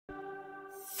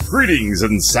Greetings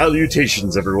and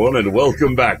salutations, everyone, and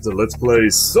welcome back to Let's Play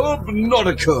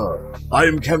Subnautica! I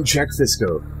am Kamchak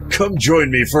Fisco. Come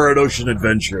join me for an ocean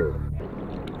adventure.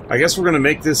 I guess we're gonna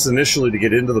make this initially to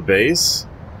get into the base.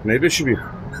 Maybe it should be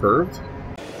curved?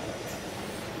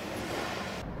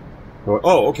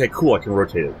 Oh, okay, cool, I can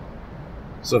rotate it.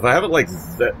 So if I have it like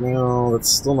that, no, that's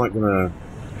still not gonna...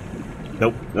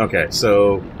 Nope. Okay,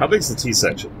 so how big's the T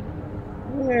section?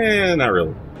 Not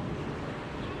really.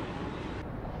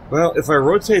 Well, if I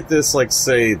rotate this, like,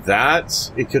 say, that,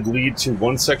 it could lead to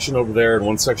one section over there and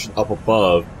one section up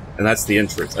above, and that's the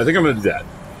entrance. I think I'm gonna do that.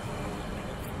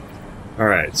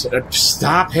 Alright, so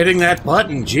stop hitting that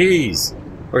button, jeez!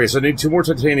 Okay, so I need 2 more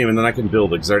titanium, and then I can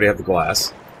build it, because I already have the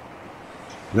glass.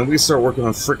 And then we can start working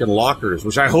on frickin' lockers,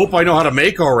 which I hope I know how to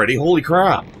make already, holy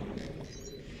crap!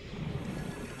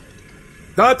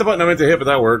 Not the button I meant to hit, but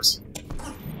that works.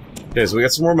 Okay, so we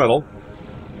got some more metal.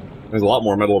 There's a lot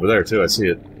more metal over there, too, I see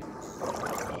it.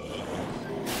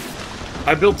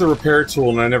 I built the repair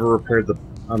tool and I never repaired the...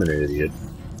 I'm an idiot.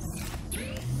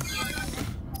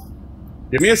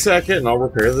 Give me a second and I'll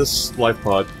repair this life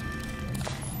pod.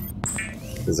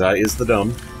 Because that is the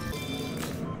dumb.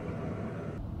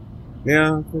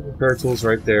 Yeah, the repair tool's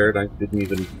right there and I didn't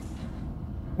even...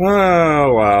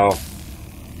 Oh, wow.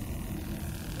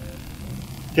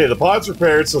 Okay, the pod's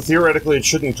repaired, so theoretically it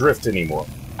shouldn't drift anymore.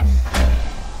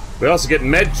 We also get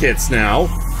med kits now.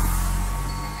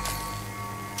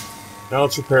 Now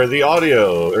let's repair the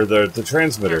audio, or the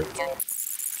transmitter.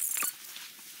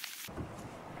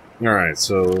 Alright,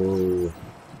 so...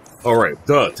 Alright,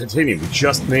 titanium, we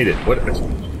just made it. What?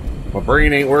 My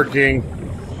brain ain't working.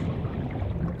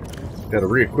 Gotta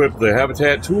re-equip the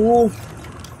habitat tool.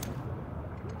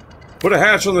 Put a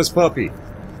hatch on this puppy.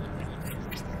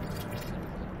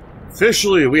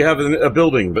 Officially, we have a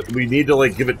building, but we need to,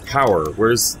 like, give it power.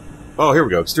 Where's... Oh, here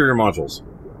we go. Exterior modules.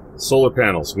 Solar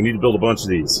panels. We need to build a bunch of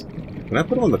these. Can I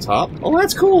put them on the top? Oh,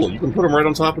 that's cool! You can put them right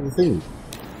on top of the thing.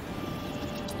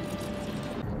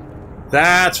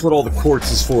 That's what all the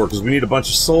quartz is for, because we need a bunch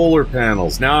of solar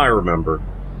panels. Now I remember.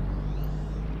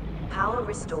 Power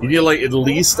restored. You need, like, at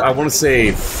least, I want to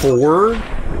say, 4,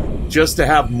 just to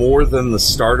have more than the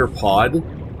starter pod.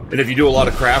 And if you do a lot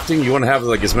of crafting, you want to have,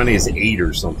 like, as many as 8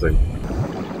 or something.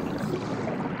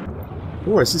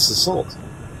 Oh, I see some salt.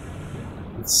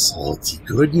 Salty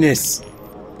goodness.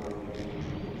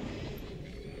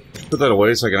 Put that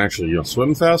away so I can actually, you know,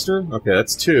 swim faster. Okay,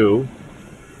 that's 2.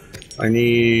 I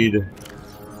need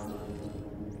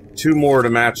 2 more to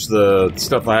match the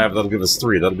stuff I have. That'll give us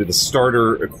 3. That'll be the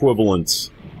starter equivalent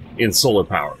in solar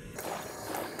power.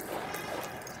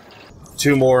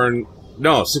 2 more and...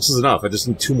 No, 6 is enough. I just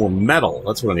need 2 more metal.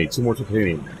 That's what I need. 2 more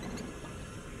titanium.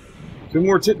 2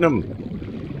 more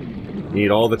titanium. Need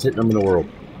all the titanium in the world.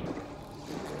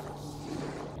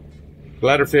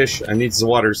 Bladderfish, I need some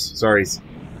waters. Sorry.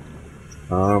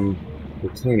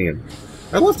 Titanium.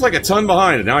 I left like a ton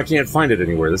behind, and now I can't find it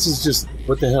anywhere. This is just...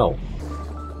 What the hell?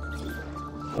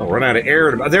 Oh, run out of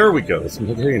air. There we go. Some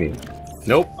titanium.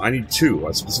 Nope, I need 2.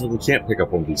 I specifically can't pick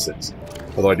up one of these things.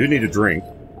 Although I do need a drink.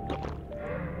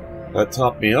 That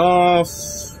topped me off.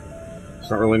 There's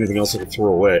not really anything else I can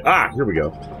throw away. Ah, here we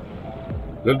go.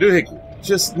 No doohickey.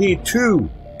 Just need 2.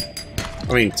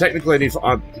 I mean, technically I need...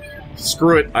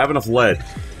 screw it, I have enough lead.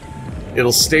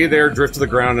 It'll stay there, drift to the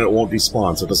ground, and it won't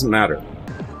despawn, so it doesn't matter.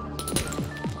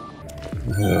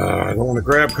 I don't want to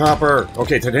grab copper.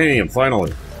 Okay, titanium,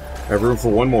 finally. I have room for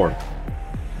 1 more.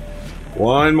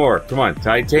 1 more. Come on,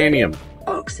 titanium.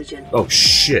 Oxygen. Oh,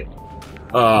 shit.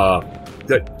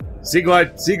 Sea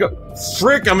Glide,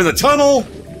 frick, I'm in the tunnel!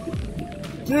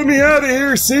 Get me out of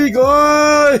here, Sea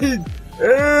Glide!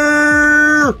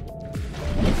 Air!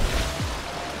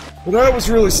 Well, that was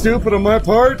really stupid on my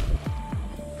part.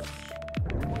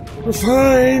 We're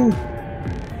fine.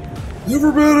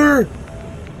 Never better.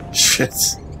 Shit.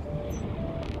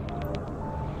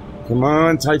 Come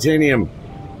on, titanium.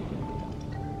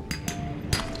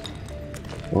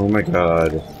 Oh my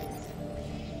god.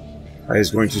 I is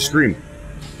going to scream.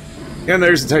 And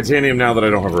there's the titanium now that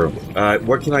I don't have room.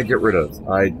 What can I get rid of?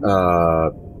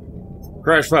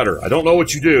 Crash powder. I don't know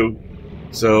what you do,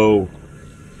 so...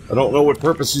 I don't know what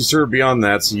purpose you serve beyond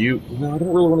that, so you... No, I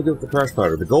don't really want to go with the crash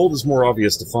powder. The gold is more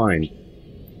obvious to find.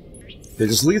 Okay,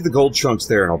 just leave the gold chunks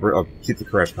there, and I'll keep the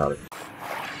crash powder.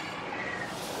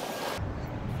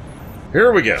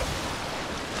 Here we go.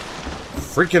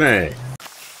 Freaking A.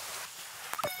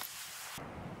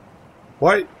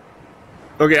 What?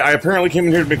 Okay, I apparently came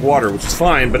in here to make water, which is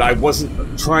fine, but I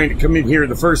wasn't trying to come in here in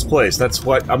the first place. That's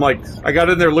what... I'm like... I got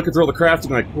in there looking through all the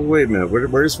crafting, like, oh, wait a minute,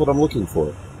 where's what I'm looking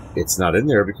for? It's not in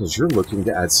there because you're looking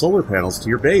to add solar panels to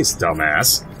your base,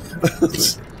 dumbass.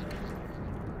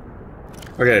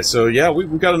 Okay, so yeah,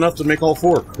 we've got enough to make all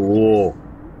 4. Cool.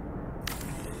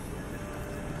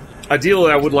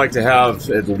 Ideally, I would like to have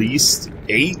at least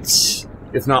 8,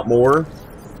 if not more,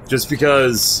 just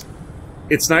because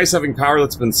it's nice having power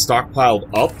that's been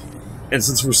stockpiled up, and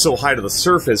since we're so high to the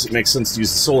surface, it makes sense to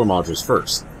use the solar modules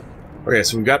first. Okay,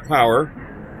 so we've got power.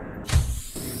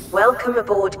 Welcome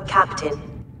aboard,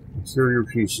 Captain. Interior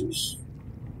pieces.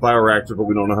 Bioreactor, but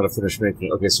we don't know how to finish making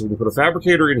it. Okay, so we can put a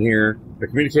fabricator in here, a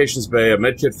communications bay, a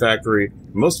medkit factory,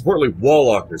 and most importantly, wall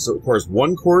lockers. So it requires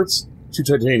 1 quartz, 2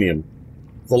 titanium.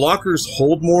 The lockers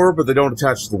hold more, but they don't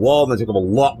attach to the wall, and they take up a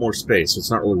lot more space, so it's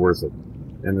not really worth it.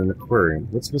 And an aquarium.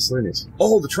 What's miscellaneous?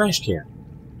 Oh, the trash can.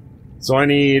 So I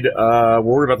need, we'll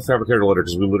worry about the fabricator later,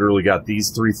 because we literally got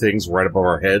these 3 things right above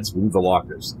our heads. We need the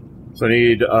lockers. So I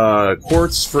need,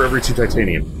 quartz for every 2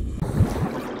 titanium.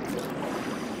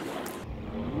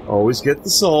 Always get the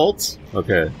salt.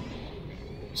 Okay.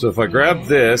 So if I grab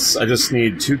this, I just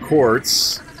need 2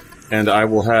 quartz, and I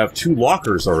will have 2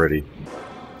 lockers already.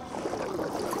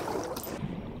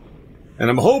 And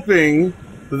I'm hoping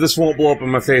that this won't blow up in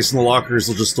my face and the lockers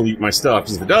will just delete my stuff,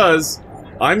 because if it does,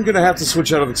 I'm gonna have to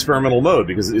switch out of experimental mode,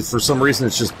 because if for some reason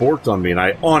it's just borked on me, and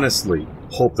I honestly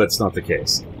hope that's not the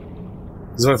case.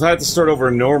 Because if I had to start over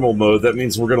in normal mode, that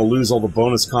means we're gonna lose all the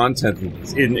bonus content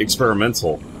in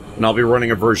experimental. And I'll be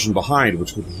running a version behind,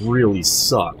 which would really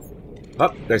suck.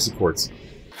 Oh, dicey quartz.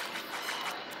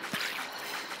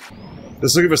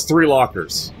 This will give us 3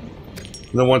 lockers.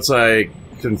 And then once I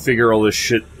configure all this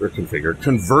shit, or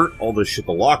convert all this shit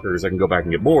to lockers, I can go back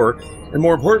and get more. And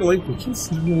more importantly, we can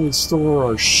finally store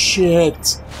our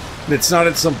shit. And it's not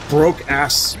in some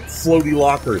broke-ass floaty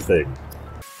locker thing.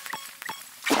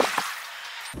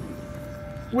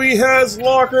 We has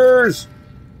lockers!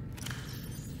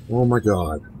 Oh my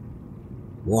god.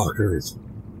 Lockers.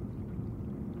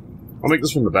 I'll make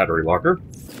this one the battery locker.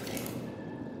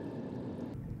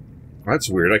 That's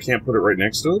weird, I can't put it right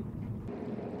next to it.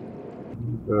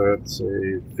 Let's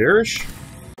say there-ish.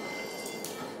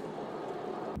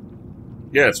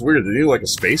 Yeah, it's weird, they need like a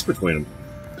space between them.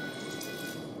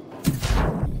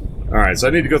 Alright, so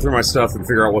I need to go through my stuff and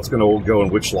figure out what's gonna go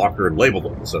in which locker and label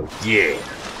them, so yeah.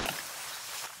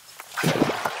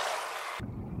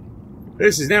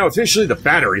 This is now officially the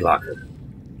battery locker.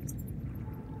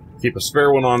 Keep a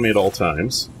spare one on me at all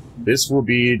times. This will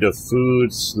be the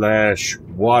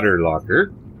food/water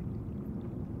locker.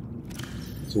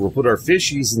 So we'll put our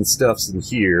fishies and stuffs in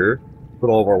here, put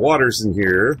all of our waters in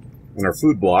here, and our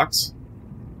food blocks.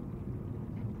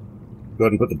 Go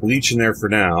ahead and put the bleach in there for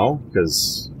now,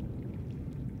 because...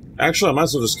 Actually, I might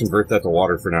as well just convert that to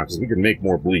water for now, because we can make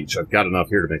more bleach. I've got enough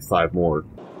here to make 5 more.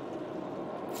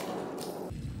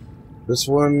 This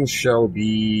one shall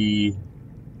be...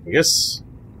 I guess...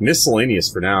 miscellaneous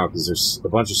for now, because there's a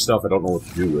bunch of stuff I don't know what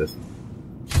to do with.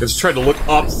 I just tried to look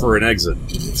up for an exit.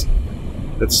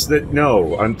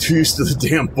 No, I'm too used to the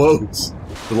damn boats.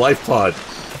 The life pod.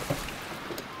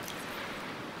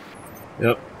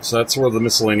 Yep, so that's where the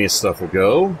miscellaneous stuff will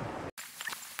go.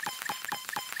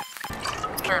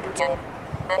 Captain,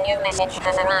 a new message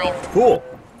has arrived. Cool.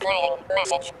 Playing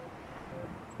message.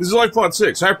 This is Life Pod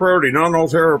 6, high priority,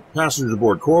 non-Altera passengers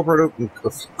aboard.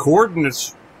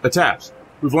 Coordinates attached.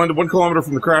 We've landed 1 kilometer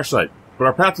from the crash site, but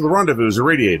our path to the rendezvous is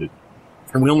irradiated,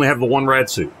 and we only have the 1 rad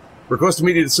suit. Request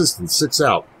immediate assistance, 6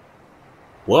 out.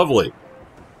 Lovely.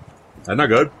 That's not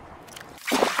good.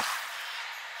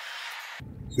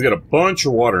 So we got a bunch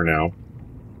of water now.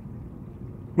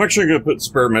 I'm actually going to put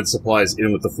spare med supplies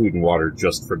in with the food and water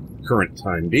just for the current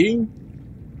time being.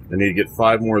 I need to get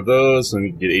 5 more of those, and I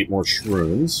need to get 8 more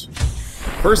shrooms.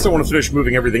 First, I want to finish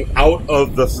moving everything out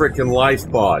of the frickin'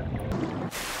 life pod.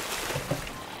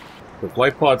 With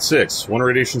Life Pod 6, 1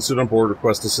 radiation suit on board,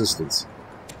 request assistance.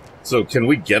 So, can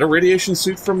we get a radiation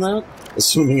suit from that?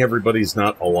 Assuming everybody's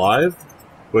not alive?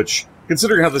 Which,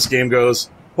 considering how this game goes,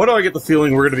 why do I get the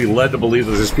feeling we're going to be led to believe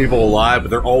that there's people alive,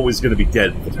 but they're always going to be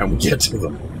dead by the time we get to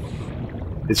them?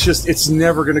 It's just, it's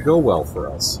never going to go well for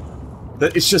us.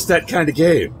 It's just that kind of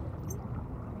game.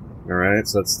 Alright,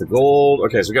 so that's the gold.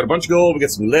 Okay, so we got a bunch of gold, we got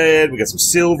some lead, we got some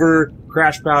silver,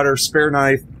 crash powder, spare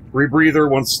knife, rebreather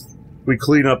once we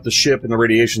clean up the ship and the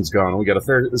radiation's gone. We got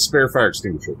a spare fire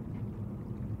extinguisher.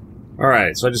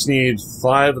 Alright, so I just need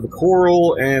 5 of the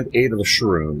coral and 8 of the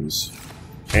shrooms.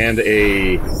 And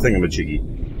a thingamajiggy.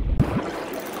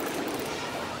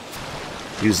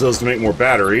 Use those to make more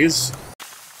batteries.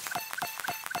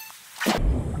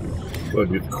 Go ahead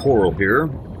and do the coral here.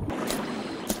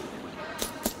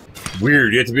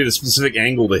 Weird, you have to be at a specific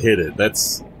angle to hit it.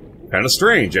 That's kind of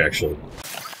strange, actually.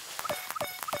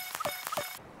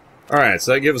 Alright,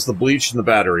 so that gives us the bleach and the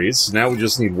batteries. Now we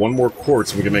just need one more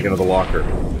quartz and we can make another locker.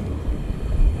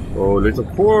 Oh, little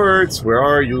quartz, where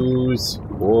are yous?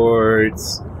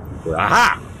 Quartz.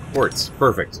 Aha! Quartz.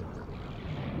 Perfect.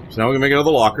 So now we can make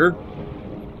another locker.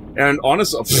 And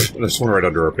honestly, there's one right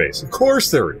under our base. Of course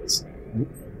there is.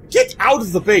 Get out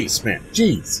of the base, man.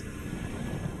 Jeez.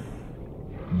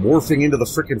 Morphing into the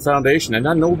frickin' foundation, and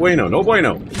no bueno, no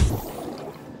bueno.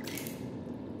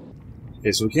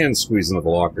 Okay, so we can squeeze another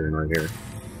locker in right here.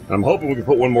 And I'm hoping we can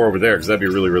put one more over there, because that'd be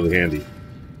really, really handy.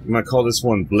 I'm gonna call this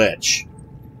one Bletch.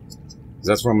 Because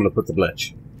that's where I'm gonna put the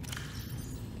Bletch.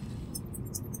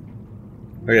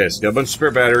 Okay, so got a bunch of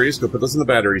spare batteries. Go put those in the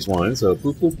batteries one. So,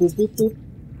 boop, boop, boop, boop, boop.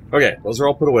 Okay, those are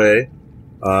all put away.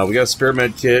 We got a spare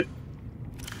med kit.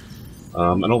 I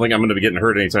don't think I'm going to be getting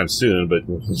hurt anytime soon, but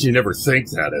you never think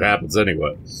that. It happens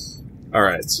anyway.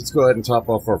 Alright, so let's go ahead and top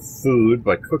off our food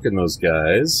by cooking those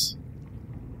guys.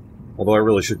 Although I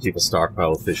really should keep a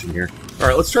stockpile of fish in here.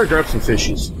 Alright, let's try to grab some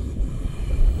fishies.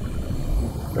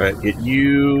 Alright, get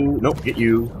you... Nope, get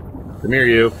you. Come here,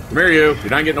 you. Come here, you. You're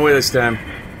not getting away this time.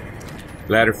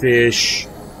 Bladderfish.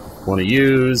 Want to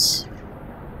use.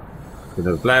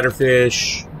 Another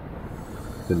bladderfish.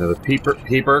 Another peeper.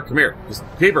 Peeper, come here. Just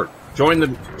peeper. Join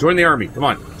the army. Come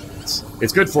on.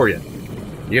 It's good for you.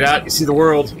 You get out, you see the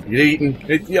world, you get eaten.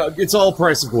 It's all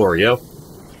price of glory, yo.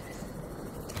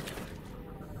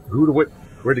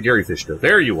 Where'd the Gary fish go?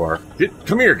 There you are.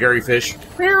 Come here, Gary fish.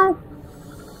 Meow.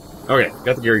 Okay,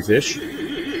 got the Gary fish.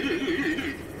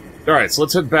 Alright, so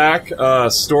let's head back,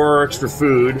 store our extra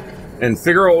food, and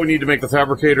figure out what we need to make the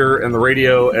fabricator and the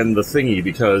radio and the thingy,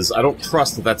 because I don't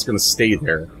trust that that's going to stay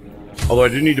there. Although I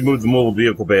do need to move the mobile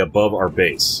vehicle bay above our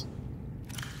base.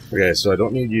 Okay, so I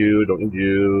don't need you, don't need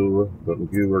you, don't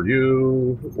need you, or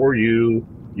you, or you.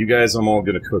 You guys I'm all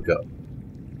going to cook up.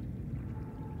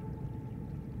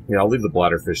 Yeah, I'll leave the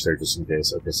bladderfish there just in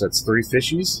case. Okay, so that's 3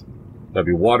 fishies. That'd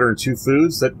be water and 2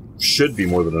 foods. That should be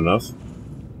more than enough.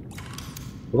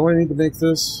 What do I need to make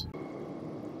this?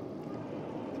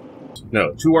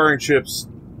 No, 2 wiring chips,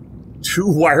 2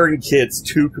 wiring kits,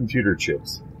 2 computer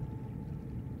chips.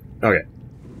 Okay.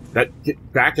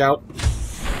 Get back out.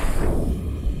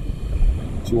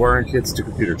 2 wiring kits, 2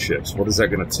 computer chips. What is that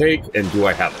going to take, and do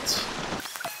I have it?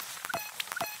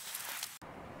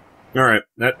 Alright,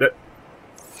 that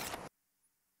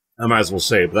I might as well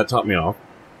say, but that taught me off.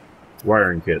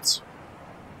 Wiring kits.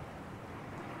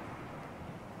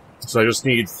 So I just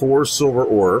need 4 silver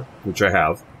ore, which I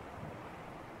have.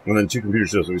 And then 2 computer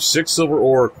chips. So 6 silver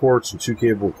ore, quartz, and 2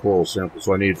 table coral samples.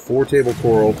 So I need 4 table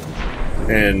coral,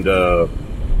 and,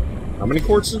 how many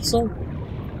quartz did it say?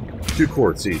 2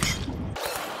 quartz each.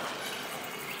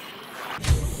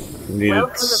 We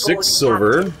needed 6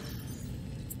 silver. Captain.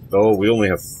 Oh, we only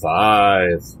have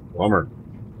 5. Bummer.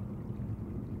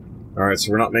 Alright,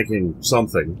 so we're not making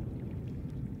something.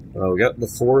 We got the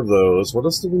 4 of those. What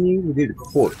else do we need? We need a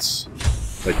quartz.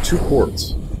 Like 2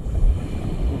 quartz.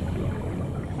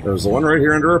 There's the one right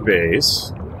here under our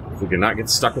base. If we can not get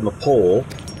stuck on the pole.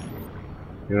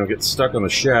 You know, get stuck on the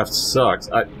shaft sucks.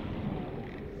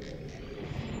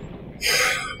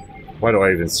 Why do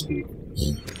I even speak?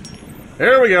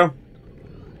 There we go.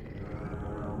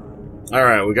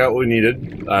 Alright, we got what we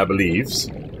needed, I believe.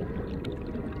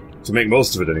 To make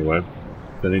most of it, anyway.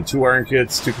 I need 2 iron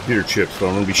kits, 2 computer chips, but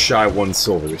I'm going to be shy 1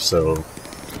 silver, so...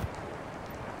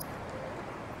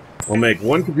 We'll make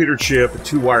 1 computer chip and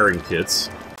 2 wiring kits.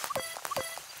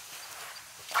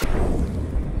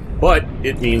 But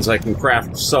it means I can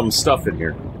craft some stuff in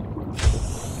here.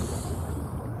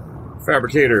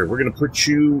 Fabricator, we're going to put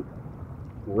you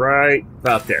right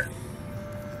about there.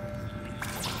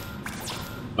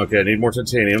 Okay, I need more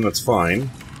titanium, that's fine.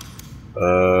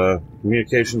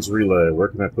 Communications relay, where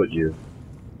can I put you?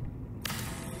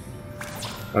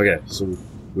 Okay, so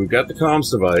we've got the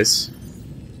comms device.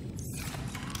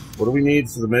 What do we need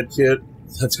for the med kit?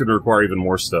 That's going to require even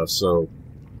more stuff, so...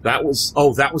 That was...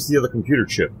 Oh, that was the other computer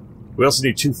chip. We also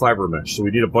need 2 fiber mesh, so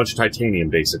we need a bunch of titanium,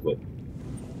 basically.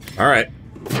 Alright.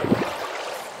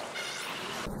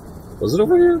 Was it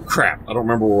over here? Crap, I don't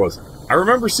remember where it was. I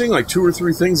remember seeing like 2 or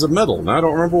 3 things of metal, now I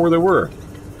don't remember where they were.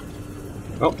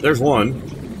 Oh, there's 1.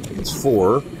 That's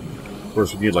 4. Of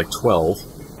course, we need like 12.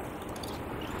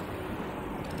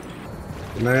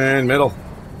 Man, metal.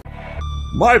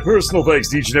 My personal thanks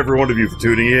to each and every one of you for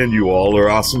tuning in. You all are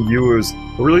awesome viewers.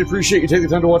 I really appreciate you taking the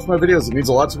time to watch my videos. It means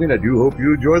a lot to me, and I do hope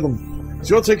you enjoy them. So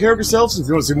you all take care of yourselves. If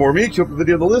you want to see more of me, keep up the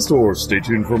video on the list, or stay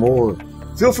tuned for more.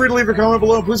 Feel free to leave a comment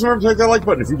below. Please remember to click that like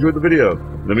button if you enjoyed the video.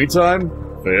 In the meantime,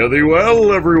 fare thee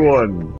well, everyone.